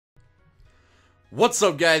What's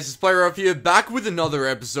up guys, it's PlayRoughh here, back with another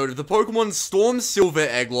episode of the Pokemon Strom Silver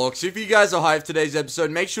Egglocke. So if you guys are hyped for today's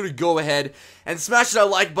episode, make sure to go ahead and smash that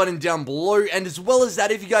like button down below. And as well as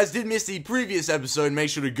that, if you guys did miss the previous episode, make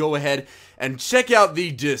sure to go ahead and check out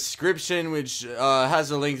the description, which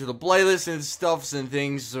has a link to the playlist and stuffs and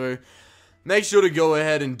things. So make sure to go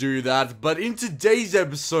ahead and do that. But in today's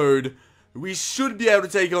episode, we should be able to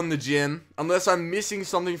take on the gym, unless I'm missing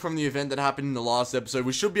something from the event that happened in the last episode.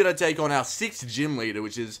 We should be able to take on our 6th gym leader,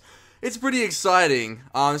 which is, it's pretty exciting,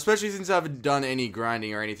 especially since I haven't done any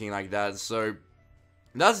grinding or anything like that, so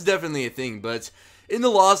that's definitely a thing. But in the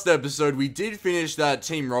last episode, we did finish that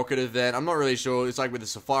Team Rocket event. I'm not really sure, it's like with the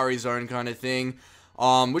Safari Zone kind of thing,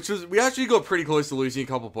 which was, we actually got pretty close to losing a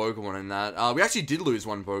couple Pokemon in that. We actually did lose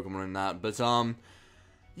one Pokemon in that, but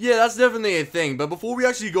yeah, that's definitely a thing. But before we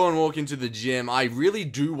actually go and walk into the gym, I really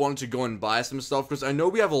do want to go and buy some stuff, because I know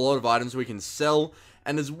we have a lot of items we can sell,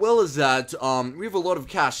 and as well as that, we have a lot of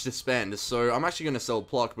cash to spend. So I'm actually going to sell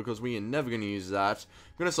Pluck, because we are never going to use that.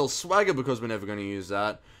 I'm going to sell Swagger, because we're never going to use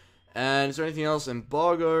that. And is there anything else?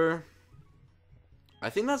 Embargo. I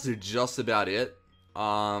think that's just about it.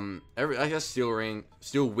 I guess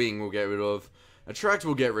Steel Wing we'll get rid of. Attract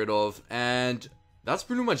we'll get rid of, and that's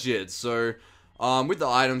pretty much it. So with the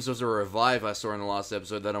items, there's a revive I saw in the last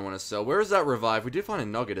episode that I want to sell. Where is that revive? We did find a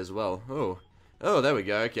nugget as well. Oh, there we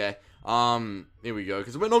go. Okay. Here we go.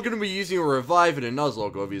 Because we're not going to be using a revive and a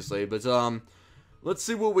Nuzlocke, obviously. But let's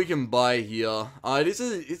see what we can buy here. It's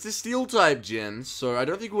a steel type gym, so I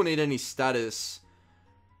don't think we'll need any status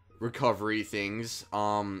recovery things.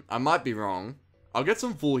 I might be wrong. I'll get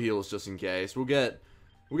some full heals just in case. We'll get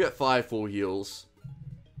 5 full heals.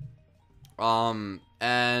 And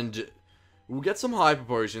we'll get some hyper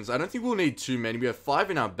potions. I don't think we'll need too many. We have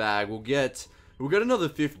 5 in our bag. We'll get another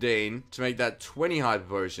 15 to make that 20 hyper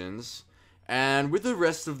potions. And with the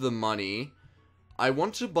rest of the money, I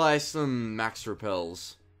want to buy some max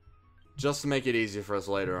repels, just to make it easier for us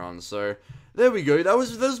later on. So there we go. That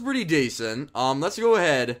was pretty decent. Let's go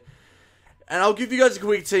ahead, and I'll give you guys a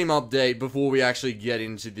quick team update before we actually get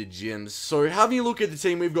into the gyms. So having a look at the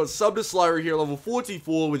team, we've got Subduslyra here, level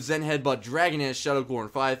 44 with Zen Headbutt, Dragonair, Shadowclaw,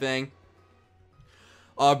 and Firefang.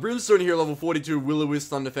 Brimstone here, level 42,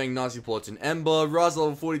 Will-O-Wisp, Thunderfang, Nazi-Plot, and Ember. Raz,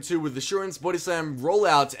 level 42 with Assurance, Body Slam,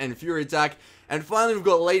 Rollout, and Fury Attack. And finally, we've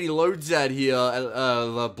got Lady Lodestad here,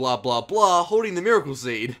 blah blah blah, holding the Miracle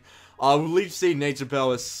Seed. With Leaf Seed, Nature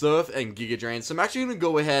Power, Surf, and Giga Drain. So I'm actually going to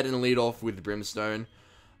go ahead and lead off with Brimstone.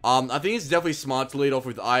 I think it's definitely smart to lead off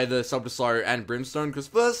with either Subduslyra and Brimstone, because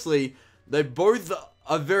firstly, they both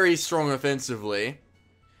are very strong offensively.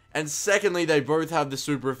 And secondly, they both have the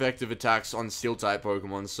super effective attacks on Steel-type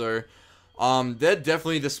Pokemon, so they're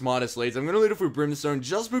definitely the smartest leads. I'm going to lead off with Brimstone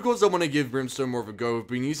just because I want to give Brimstone more of a go. We've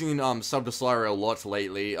been using Subduslyra a lot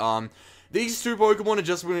lately. These two Pokemon are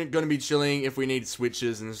just going to be chilling if we need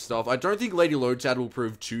switches and stuff. I don't think Lady Lodestad will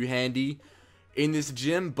prove too handy in this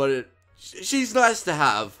gym, but she's nice to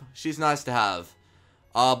have. She's nice to have.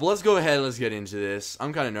 But let's go ahead and let's get into this.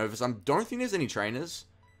 I'm kind of nervous. I don't think there's any trainers.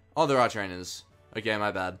 Oh, there are trainers. Okay,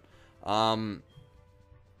 my bad. Or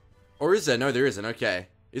is there? No, there isn't. Okay.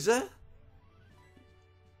 Is there?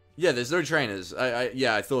 Yeah, there's no trainers.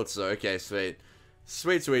 Yeah, I thought so. Okay, sweet.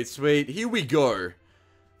 Sweet, sweet, sweet. Here we go.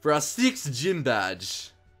 For our 6th gym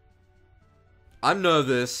badge. I'm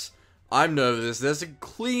nervous. I'm nervous. There's a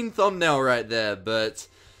clean thumbnail right there, but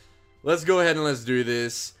let's go ahead and let's do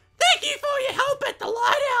this. Thank you for your help at the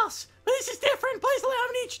lighthouse. But this is different. Please allow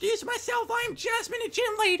me to introduce myself. I am Jasmine, a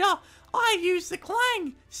gym leader. I use the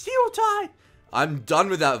Clang Steel type. I'm done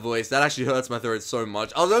with that voice. That actually hurts my throat so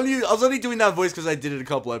much. I was only doing that voice because I did it a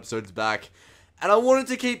couple episodes back, and I wanted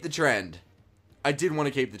to keep the trend. I did want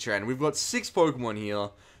to keep the trend. We've got 6 Pokemon here,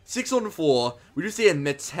 6 on 4. We do see a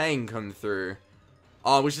Metang come through,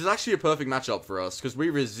 which is actually a perfect matchup for us because we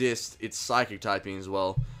resist its Psychic typing as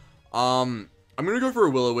well. I'm gonna go for a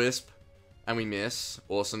Will-O-Wisp, and we miss.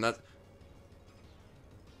 Awesome. That.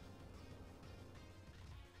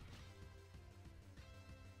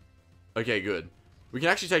 Okay, good. We can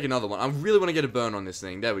actually take another one. I really want to get a burn on this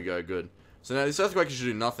thing. There we go, good. So now this Earthquake should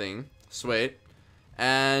do nothing. Sweet.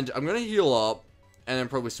 And I'm going to heal up, and then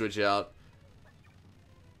probably switch out.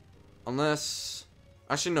 Unless...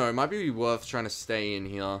 Actually, no, it might be worth trying to stay in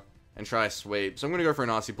here and try a sweep. So I'm going to go for an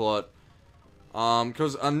Nazi-Plot.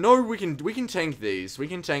 Because I know we can tank these. We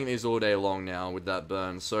can tank these all day long now with that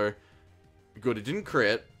burn. So, good, it didn't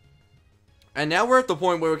crit. And now we're at the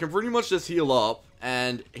point where we can pretty much just heal up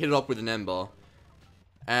and hit it up with an Ember.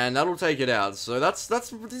 And that'll take it out. So this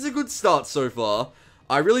is a good start so far.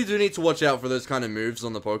 I really do need to watch out for those kind of moves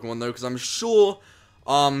on the Pokemon though, because I'm sure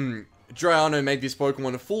Drayano made this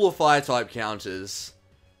Pokemon full of Fire-type counters.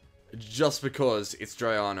 Just because it's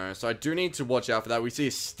Drayano. So I do need to watch out for that. We see a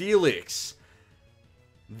Steelix.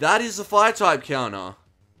 That is a Fire-type counter.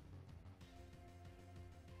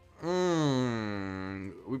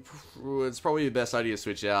 It's probably the best idea to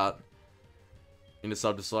switch out into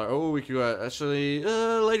Sub-Slow. Oh, we could go, actually,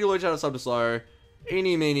 Lady Lotad Sub-Slow.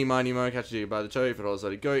 Eeny, meeny, miny, mo, catch you by the toe. If it was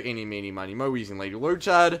let it go, eeny, meeny, miny, mo, we're using Lady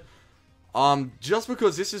Lotad. Just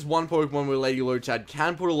because this is one Pokemon where Lady Lotad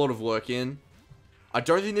can put a lot of work in. I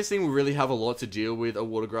don't think this thing will really have a lot to deal with a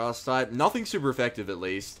Water Grass type. Nothing super effective, at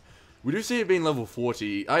least. We do see it being level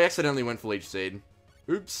 40. I accidentally went for Leech Seed.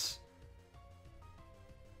 Oops.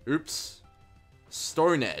 Oops.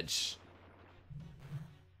 Stone Edge.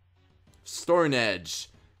 Stone Edge.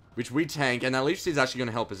 Which we tank, and that Leech Seed is actually going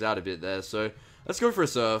to help us out a bit there, so let's go for a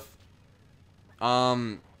Surf.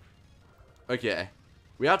 Okay.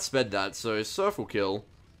 We outsped that, so Surf will kill.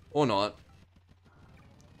 Or not.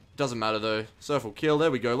 Doesn't matter though. Surf will kill.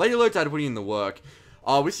 There we go. Lady Lotad putting in the work.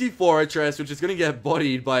 We see Fortress, which is going to get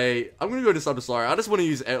bodied by... I'm going to go to Sub-Slurry. I just want to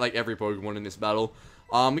use like every Pokemon in this battle.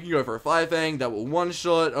 We can go for a Fire Fang. That will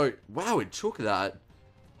one-shot. Oh, wow, it took that.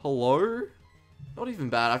 Hello? Not even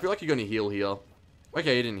bad. I feel like you're going to heal here.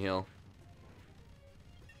 Okay, you didn't heal.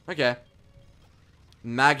 Okay.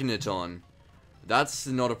 Magneton. That's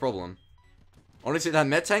not a problem. Honestly, that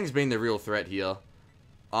Metang's been the real threat here.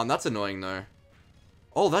 That's annoying though.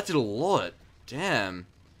 Oh, that did a lot. Damn.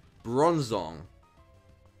 Bronzong.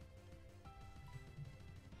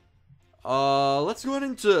 Let's go ahead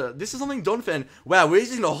into... This is something Donphan... Wow, we're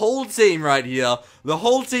using the whole team right here. The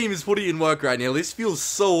whole team is putting in work right now. This feels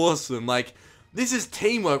so awesome. Like, this is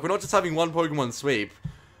teamwork. We're not just having one Pokemon sweep.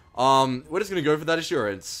 We're just gonna go for that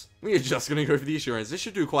Assurance. We are just gonna go for the Assurance. This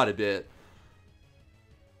should do quite a bit.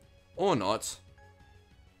 Or not.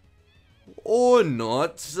 Or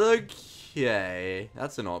not. Okay.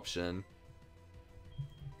 That's an option.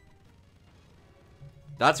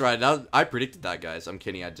 That's right. I predicted that, guys. I'm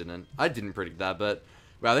kidding. I didn't. I didn't predict that, but...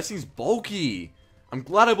 Wow, this thing's bulky. I'm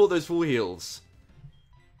glad I bought those full heals.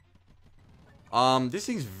 This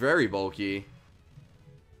thing's very bulky.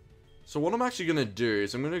 So what I'm actually going to do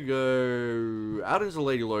is I'm going to go out into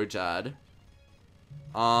Lady Lotad.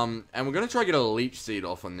 And we're going to try to get a Leech Seed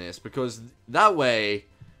off on this, because that way...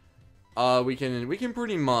 we can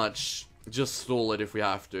pretty much just stall it if we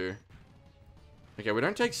have to. Okay, we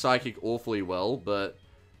don't take Psychic awfully well, but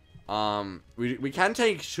we can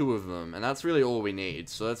take 2 of them, and that's really all we need.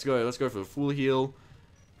 So let's go for the full heal.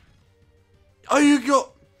 Oh, you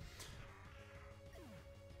got...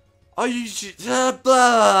 Oh, you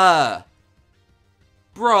blah!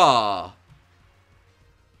 Bruh.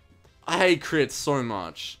 I hate crits so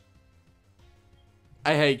much.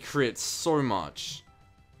 I hate crits so much.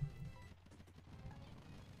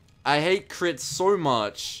 I hate crits so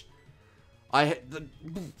much.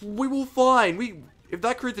 We were fine. If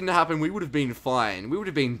that crit didn't happen, we would have been fine. We would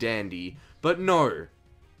have been dandy. But no.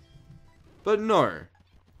 But no.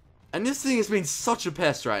 And this thing has been such a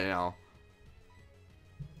pest right now.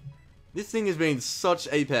 This thing has been such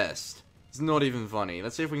a pest. It's not even funny.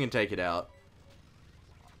 Let's see if we can take it out.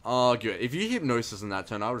 Oh, good. If you Hypnosis in that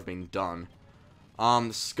turn, I would have been done.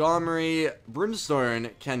 Skarmory,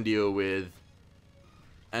 Brimstone can deal with.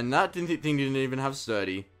 And that thing didn't even have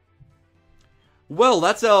Sturdy. Well,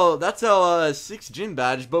 that's our 6th gym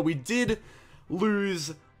badge, but we did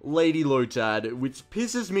lose Lady Lotad, which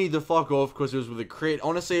pisses me the fuck off because it was with a crit.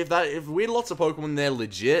 Honestly, if we had lots of Pokemon there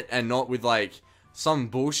legit and not with like some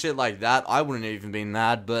bullshit like that, I wouldn't have even been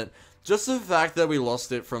mad. But just the fact that we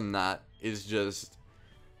lost it from that is just,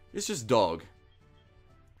 it's just dog.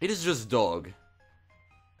 It is just dog.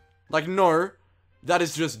 Like, no, that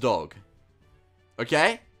is just dog.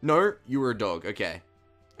 Okay? No, you were a dog. Okay.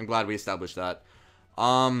 I'm glad we established that.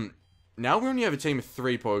 Now we only have a team of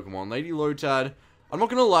 3 Pokemon. Lady Lotad. I'm not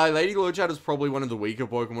gonna lie, Lady Lotad is probably one of the weaker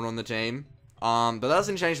Pokemon on the team. But that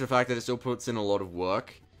doesn't change the fact that it still puts in a lot of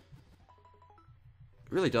work.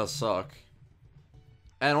 It really does suck.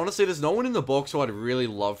 And honestly, there's no one in the box who I'd really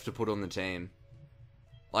love to put on the team.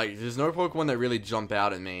 Like, there's no Pokemon that really jump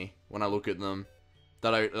out at me when I look at them.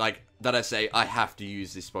 That I say, I have to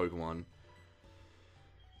use this Pokemon.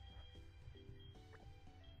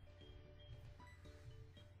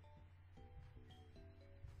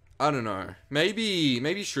 I don't know. Maybe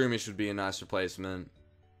Shroomish would be a nice replacement.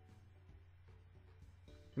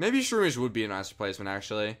 Maybe Shroomish would be a nice replacement,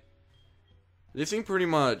 actually. This thing pretty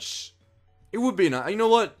much... It would be nice. You know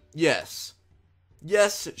what? Yes.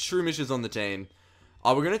 Yes, Shroomish is on the team.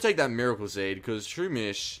 We're going to take that Miracle Seed, because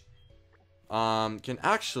Shroomish can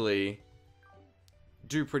actually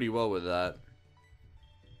do pretty well with that.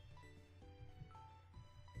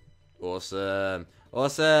 Awesome.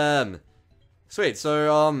 Awesome. Sweet,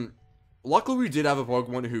 so, luckily we did have a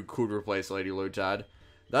Pokemon who could replace Lady Lotad.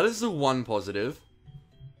 That is the one positive.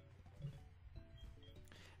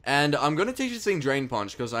 And I'm going to teach this thing Drain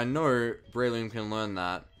Punch, because I know Breloom can learn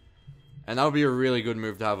that. And that would be a really good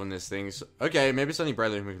move to have on this thing. So, okay, maybe it's only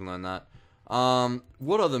Breloom who can learn that.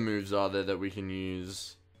 What other moves are there that we can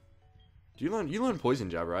use? You learn Poison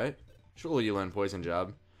Jab, right? Surely you learn Poison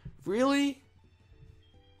Jab. Really?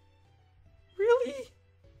 Really?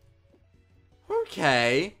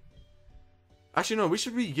 Okay. Actually, no, we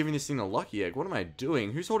should be giving this thing a Lucky Egg. What am I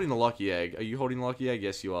doing? Who's holding the Lucky Egg? Are you holding the Lucky Egg?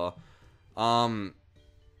 Yes, you are. I'm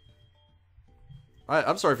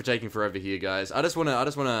sorry for taking forever here, guys. I just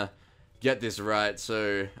wanna get this right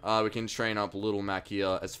so we can train up Little Mac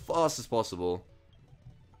here as fast as possible.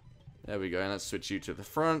 There we go, and let's switch you to the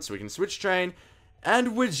front so we can switch train.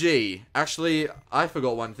 And we're G. Actually, I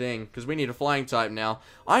forgot one thing, because we need a flying type now.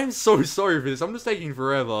 I'm so sorry for this, I'm just taking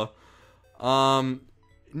forever.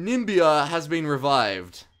 Nimbia has been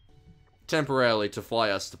revived. Temporarily to fly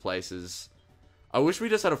us to places. I wish we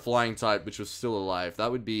just had a flying type which was still alive.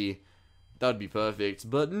 That would be perfect.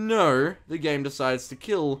 But no, the game decides to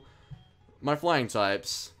kill my flying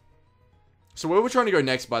types. So where we're trying to go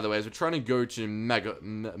next, by the way, is we're trying to go to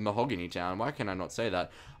Mahogany Town. Why can I not say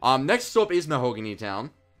that? Next stop is Mahogany Town.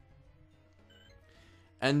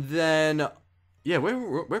 And then, yeah,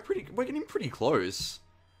 we're getting pretty close.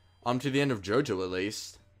 To the end of JoJo, at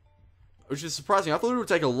least. Which is surprising. I thought it would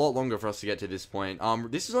take a lot longer for us to get to this point.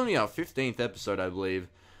 This is only our 15th episode, I believe.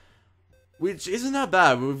 Which isn't that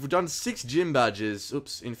bad. We've done 6 gym badges,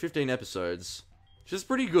 oops, in 15 episodes. Which is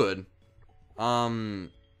pretty good. That's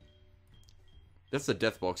the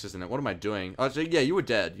death box, isn't it? What am I doing? Oh, so, yeah, you were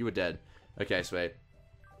dead. You were dead. Okay, sweet.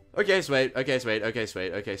 Okay, sweet. Okay, sweet. Okay,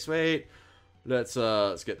 sweet. Okay, sweet. Let's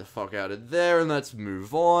get the fuck out of there and let's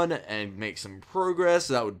move on and make some progress.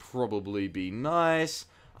 That would probably be nice.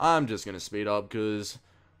 I'm just gonna speed up because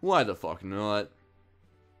why the fuck not?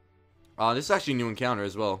 This is actually a new encounter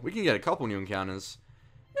as well. We can get a couple new encounters.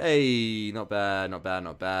 Hey, not bad, not bad,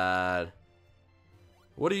 not bad.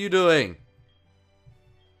 What are you doing?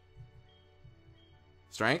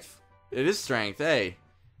 Strength? It is strength, hey.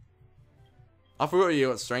 I forgot you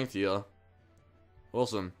got strength here.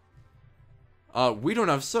 Awesome. We don't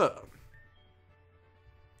have surf.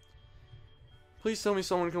 Please tell me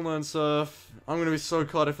someone can learn surf. I'm gonna be so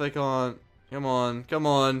caught if they can't. Come on, come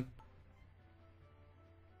on.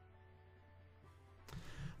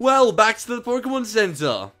 Well, back to the Pokemon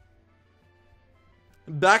Center.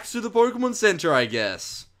 Back to the Pokemon Center, I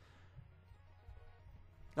guess.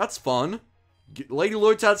 That's fun. Lady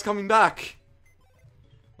Lotad's coming back.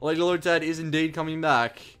 Lady Lotad is indeed coming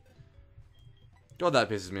back. God, that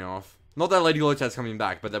pisses me off. Not that Lady Lotad's coming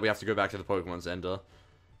back, but that we have to go back to the Pokemon Center.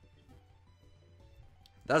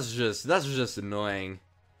 That's just annoying.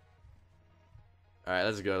 Alright,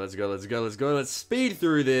 let's go, let's go, let's go, let's go. Let's speed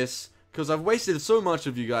through this, because I've wasted so much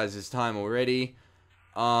of you guys' time already.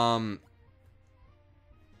 Let's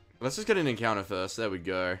just get an encounter first. There we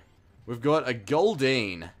go. We've got a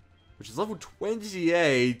Goldeen, which is level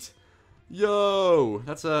 28. Yo,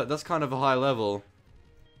 that's kind of a high level.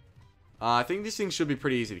 I think this thing should be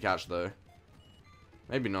pretty easy to catch, though.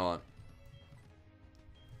 Maybe not.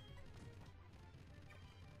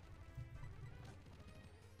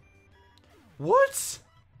 What?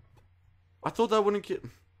 I thought that wouldn't get...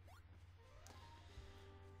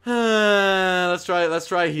 let's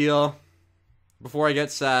try here. Before I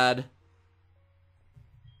get sad.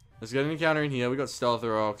 Let's get an encounter in here. We got Stealth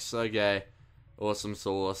Rocks. Okay. Awesome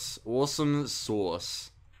sauce. Awesome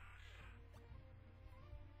sauce.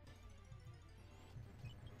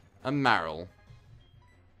 A Marill.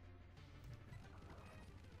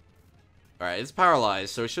 Alright, it's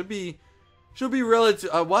paralyzed, so it should be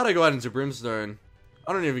relative. Why'd I go out into Brimstone?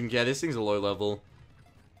 I don't even care. This thing's a low level.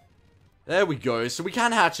 There we go. So we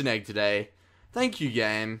can hatch an egg today. Thank you,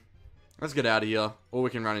 game. Let's get out of here. Or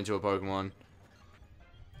we can run into a Pokemon.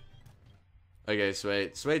 Okay,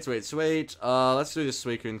 sweet. Sweet, sweet, sweet. Let's do this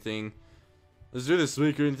Suicune thing. Let's do this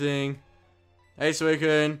Suicune thing. Hey,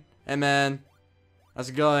 Suicune. Hey, man. How's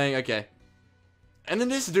it going? Okay. And then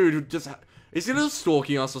this dude just... Is he just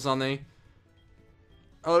stalking us or something?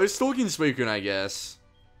 Oh, he's stalking Suicune, I guess.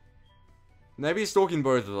 Maybe he's stalking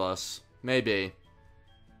both of us. Maybe.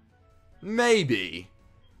 Maybe.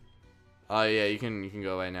 Oh, yeah, you can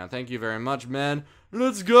go away now. Thank you very much, man.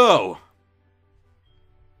 Let's go!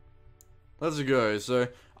 Let's go. So,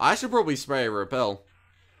 I should probably spray a Repel.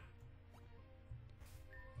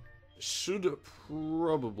 Should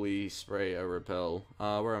probably spray a Repel.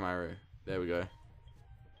 Where am I? There we go.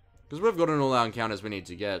 Because we've gotten all our encounters we need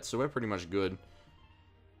to get, so we're pretty much good.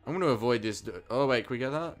 I'm going to avoid this. Oh, wait, can we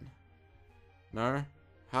get that? No?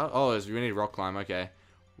 How? Oh, we need rock climb, okay.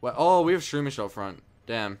 Well, oh, we have Shroomish up front.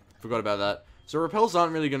 Damn, forgot about that. So repels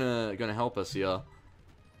aren't really gonna help us here.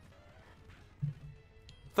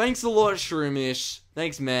 Thanks a lot, Shroomish.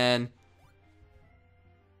 Thanks, man.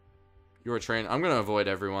 You're a trainer. I'm gonna avoid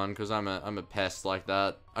everyone because I'm a pest like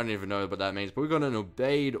that. I don't even know what that means. But we got an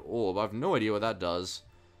obeyed orb. I have no idea what that does.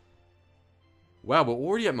 Wow, we're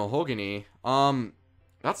already at Mahogany.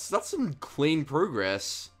 That's some clean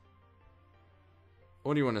progress.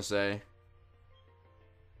 What do you want to say?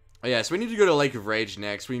 Oh yeah, so we need to go to Lake of Rage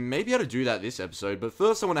next. We may be able to do that this episode, but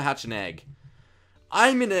first I want to hatch an egg.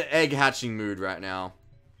 I'm in an egg hatching mood right now.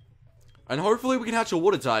 And hopefully we can hatch a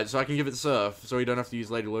water type so I can give it surf, so we don't have to use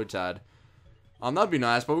Lady Lotad. That'd be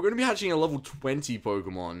nice, but we're going to be hatching a level 20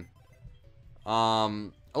 Pokemon. A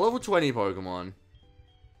level 20 Pokemon.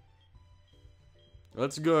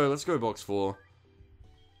 Let's go box 4.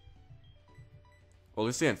 Well,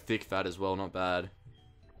 this thing thick fat as well, not bad.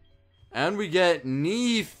 And we get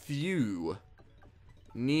Nifu.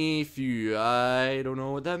 Nifu, I don't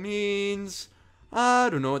know what that means.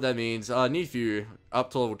 Nifu,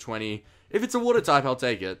 up to level 20. If it's a water type, I'll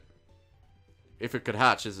take it. If it could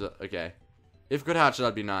hatch, okay. If it could hatch,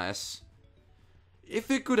 that'd be nice. If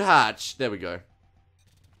it could hatch, there we go.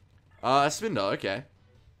 A Spinder, okay.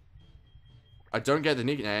 I don't get the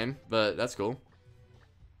nickname, but that's cool.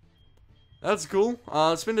 That's cool.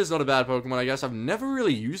 Spinder's not a bad Pokemon, I guess. I've never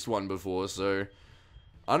really used one before, so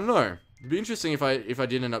I don't know. It'd be interesting if I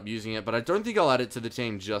did end up using it, but I don't think I'll add it to the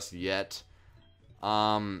team just yet.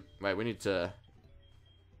 Wait, we need to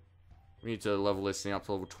level this thing up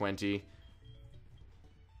to level 20.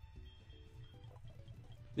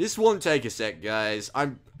 This won't take a sec, guys.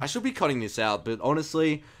 I should be cutting this out, but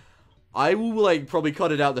honestly, I will, like, probably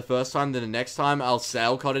cut it out the first time, then the next time I'll say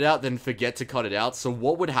I'll cut it out, then forget to cut it out. So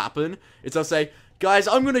what would happen is I'll say, guys,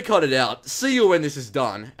 I'm gonna cut it out. See you when this is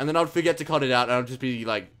done. And then I'll forget to cut it out, and I'll just be,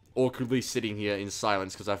 like, awkwardly sitting here in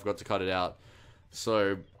silence because I forgot to cut it out.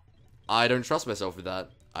 So, I don't trust myself with that.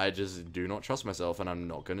 I just do not trust myself, and I'm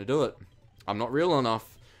not gonna do it. I'm not real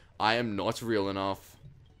enough. I am not real enough.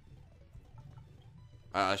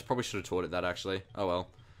 I probably should have taught it that, actually. Oh, well.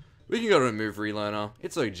 We can go to a move relearner.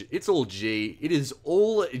 It's all G. It is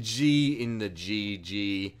all G in the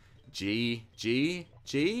G.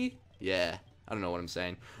 Yeah. I don't know what I'm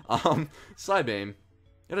saying. Psybeam.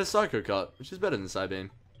 It has Psycho Cut, which is better than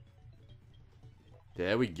Psybeam.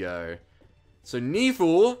 There we go. So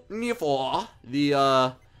Nifu, the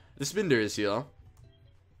Spinder is here.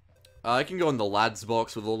 I can go in the lads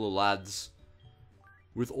box with all the lads.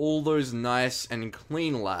 With all those nice and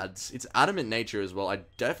clean lads. It's adamant nature as well. I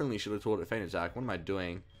definitely should have taught it Feint Attack. What am I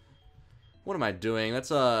doing?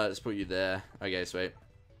 Let's put you there. Okay, sweet.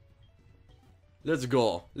 Let's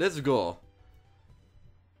go.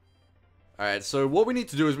 Alright, so what we need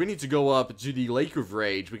to do is we need to go up to the Lake of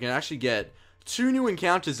Rage. We can actually get 2 new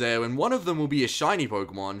encounters there, and one of them will be a shiny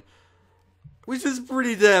Pokemon. Which is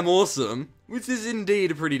pretty damn awesome. Which is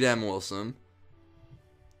indeed pretty damn awesome.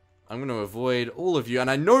 I'm going to avoid all of you. And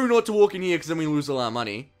I know not to walk in here because then we lose all our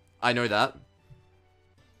money. I know that.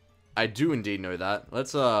 I do indeed know that.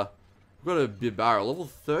 Let's, we've got a Bibarel, level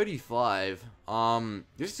 35.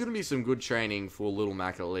 This is going to be some good training for Little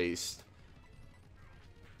Mac at least.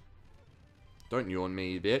 Don't yawn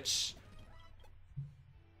me, bitch.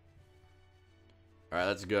 Alright,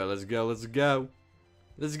 let's go.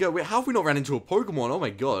 Wait, how have we not ran into a Pokemon? Oh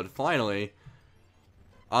my god, finally.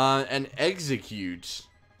 An Execute.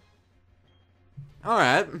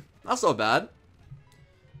 Alright, that's not bad.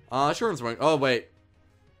 Assurance won't. Oh, wait.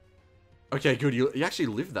 Okay, good. You actually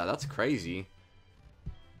lived that. That's crazy.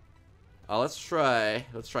 Let's try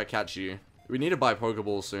catch you. We need to buy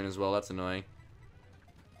Pokeballs soon as well. That's annoying.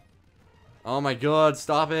 Oh my god,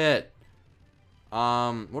 stop it.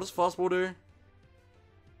 What does Fastball do?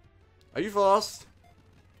 Are you fast?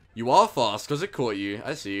 You are fast, because it caught you.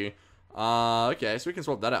 I see you. Okay, so we can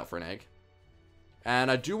swap that out for an egg.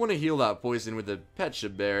 And I do want to heal that poison with the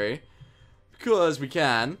Petship Berry. Because we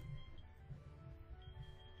can.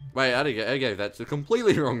 Wait, I gave that to the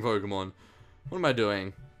completely wrong Pokemon. What am I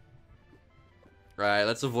doing? Right,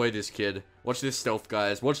 let's avoid this kid. Watch this stealth,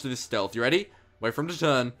 guys. Watch this stealth. You ready? Wait for him to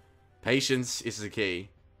turn. Patience is the key.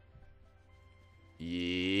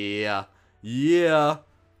 Yeah.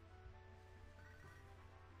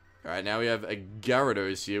 Alright, now we have a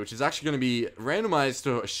Gyarados here, which is actually going to be randomized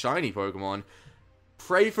to a shiny Pokemon.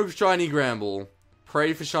 Pray for shiny Gramble.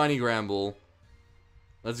 Let's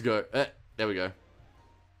go. There we go.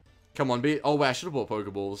 Come on, oh wait, I should have bought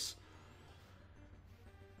Pokeballs.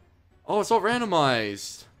 Oh, it's not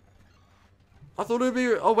randomized. I thought it would be...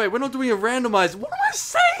 Oh, wait, we're not doing a randomized. What am I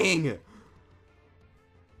saying?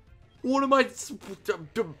 What am I...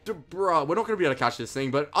 Bruh, we're not going to be able to catch this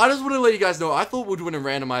thing, but I just want to let you guys know, I thought we were doing a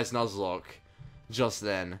randomized Nuzlocke just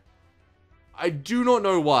then. I do not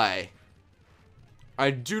know why.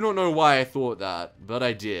 I do not know why I thought that, but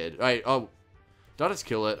I did. Right, oh, did I just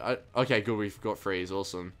kill it? Okay, good, we've got freeze,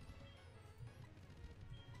 awesome.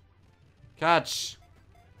 Catch.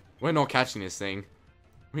 We're not catching this thing.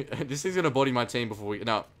 This thing's gonna body my team before we...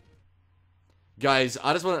 No. Guys,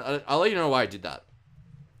 I just want to... I'll let you know why I did that.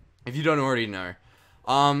 If you don't already know.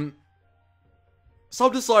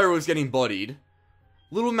 Subdecider was getting bodied.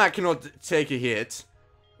 Little Mac cannot take a hit.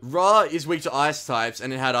 Ra is weak to ice types,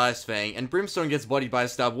 and it had Ice Fang. And Brimstone gets bodied by a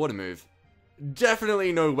Stab Water move.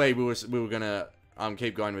 Definitely no way we were gonna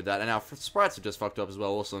keep going with that. And our sprites are just fucked up as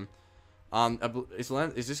well, awesome.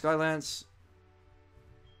 Is this guy Lance?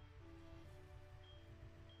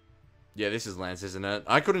 Yeah, this is Lance, isn't it?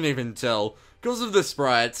 I couldn't even tell. Because of the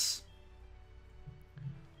sprites.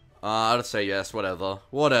 I'll just say yes, whatever.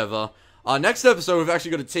 Whatever. Next episode, we've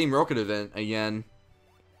actually got a Team Rocket event again.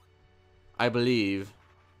 I believe.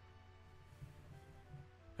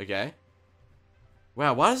 Okay.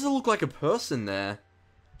 Wow, why does it look like a person there?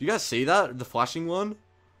 Do you guys see that? The flashing one?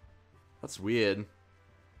 That's weird.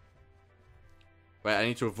 Wait, I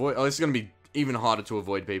need to avoid... Oh, this is going to be even harder to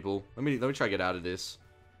avoid, people. Let me try to get out of this.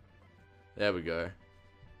 There we go.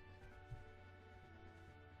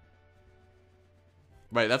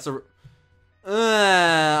 Wait, that's a...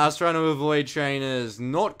 I was trying to avoid trainers.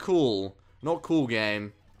 Not cool. Not cool,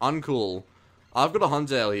 game. Uncool. I've got a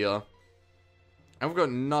Huntale here. I've got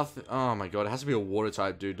nothing... Oh my god, it has to be a water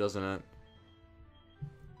type dude, doesn't it?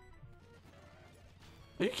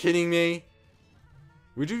 Are you kidding me?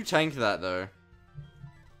 We do tank that, though.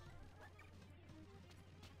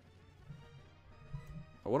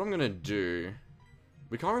 What I'm gonna do...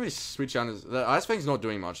 We can't really switch out... The Ice Fang's not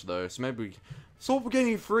doing much, though, so maybe we... Stop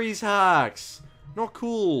getting freeze hacks! Not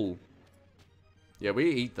cool. Yeah, we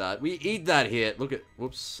eat that. We eat that hit. Look at...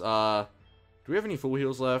 Whoops. Do we have any full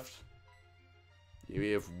heals left? Yeah,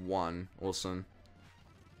 we have one. Awesome.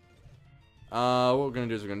 What we're gonna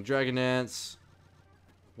do is we're gonna Dragon Dance.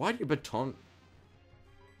 Why do you baton?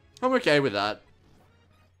 I'm okay with that.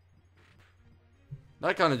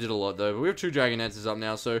 That kind of did a lot, though. But we have 2 Dragon Dances up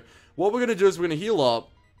now, so... What we're gonna do is we're gonna heal up.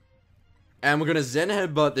 And we're gonna Zen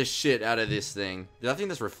Headbutt the shit out of this thing. Did I think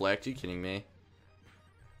this reflect? Are you kidding me?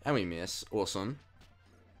 And we miss. Awesome.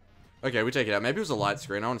 Okay, we take it out. Maybe it was a light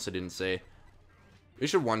screen. I honestly didn't see. We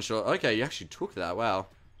should one-shot. Okay, you actually took that. Wow.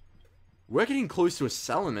 We're getting close to a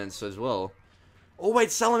Salamence as well. Oh, wait.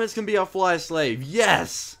 Salamence can be our Fly Slave.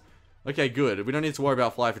 Yes! Okay, good. We don't need to worry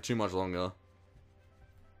about Fly for too much longer.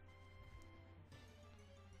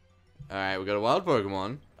 Alright, we got a wild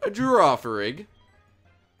Pokemon. A Girafarig.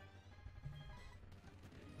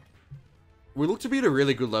 We look to be at a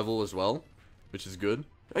really good level as well, which is good.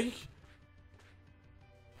 Okay,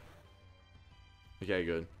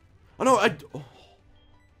 good. Oh no, oh.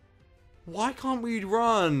 Why can't we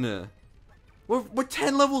run? We're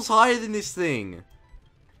 10 levels higher than this thing.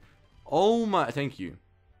 Oh my, thank you.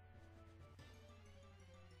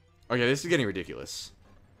 Okay, this is getting ridiculous.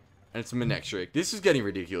 And it's a Manectric. This is getting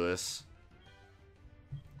ridiculous.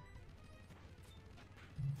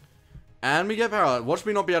 And we get power. Watch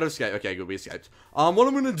me not be able to escape. Okay, good, we escaped. What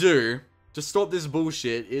I'm gonna do to stop this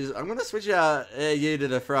bullshit is I'm gonna switch out you to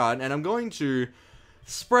the front, and I'm going to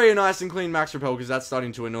spray a nice and clean Max Repel because that's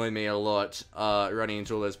starting to annoy me a lot. Running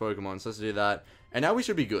into all those Pokemon. So let's do that. And now we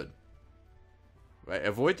should be good. Wait,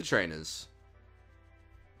 avoid the trainers.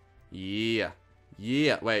 Yeah.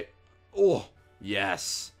 Yeah. Wait. Oh,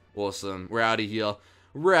 yes. Awesome. We're out of here.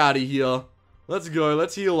 We're out of here. Let's go.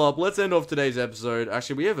 Let's heal up. Let's end off today's episode.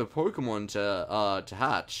 Actually, we have a Pokemon to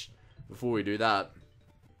hatch before we do that.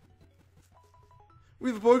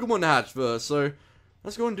 We have a Pokemon to hatch first, so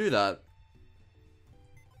let's go and do that.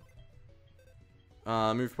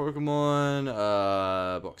 Move Pokemon.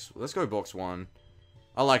 Box. Let's go box 1.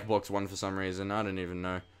 I like box 1 for some reason. I don't even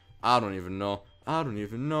know. I don't even know. I don't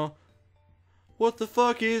even know. What the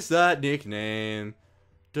fuck is that nickname?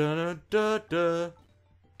 Da da da da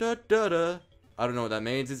da da da. I don't know what that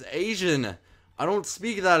means. It's Asian. I don't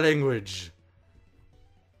speak that language.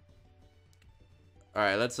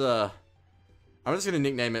 Alright, let's I'm just gonna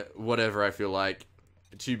nickname it whatever I feel like.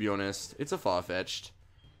 To be honest, it's a Farfetch'd.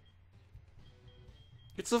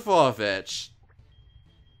 It's a Farfetch'd.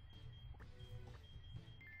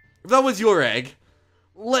 If that was your egg,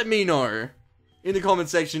 let me know in the comment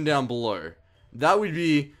section down below. That would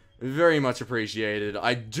be Very much appreciated.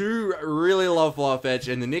 I do really love Farfetch,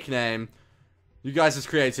 and the nickname, you guys'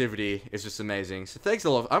 creativity is just amazing. So thanks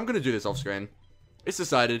a lot. I'm gonna do this off screen. It's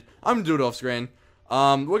decided. I'm gonna do it off screen.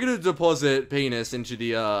 We're gonna deposit penis into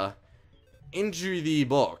the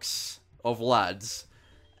box of lads,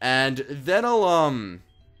 and then I'll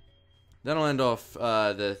end off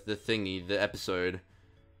the thingy, the episode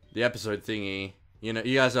thingy. You know,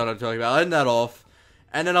 you guys know what I'm talking about. I'll end that off,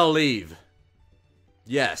 and then I'll leave.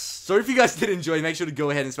 Yes. So if you guys did enjoy, make sure to go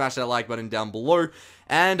ahead and smash that like button down below,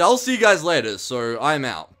 and I'll see you guys later. So I'm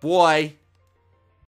out. Bye.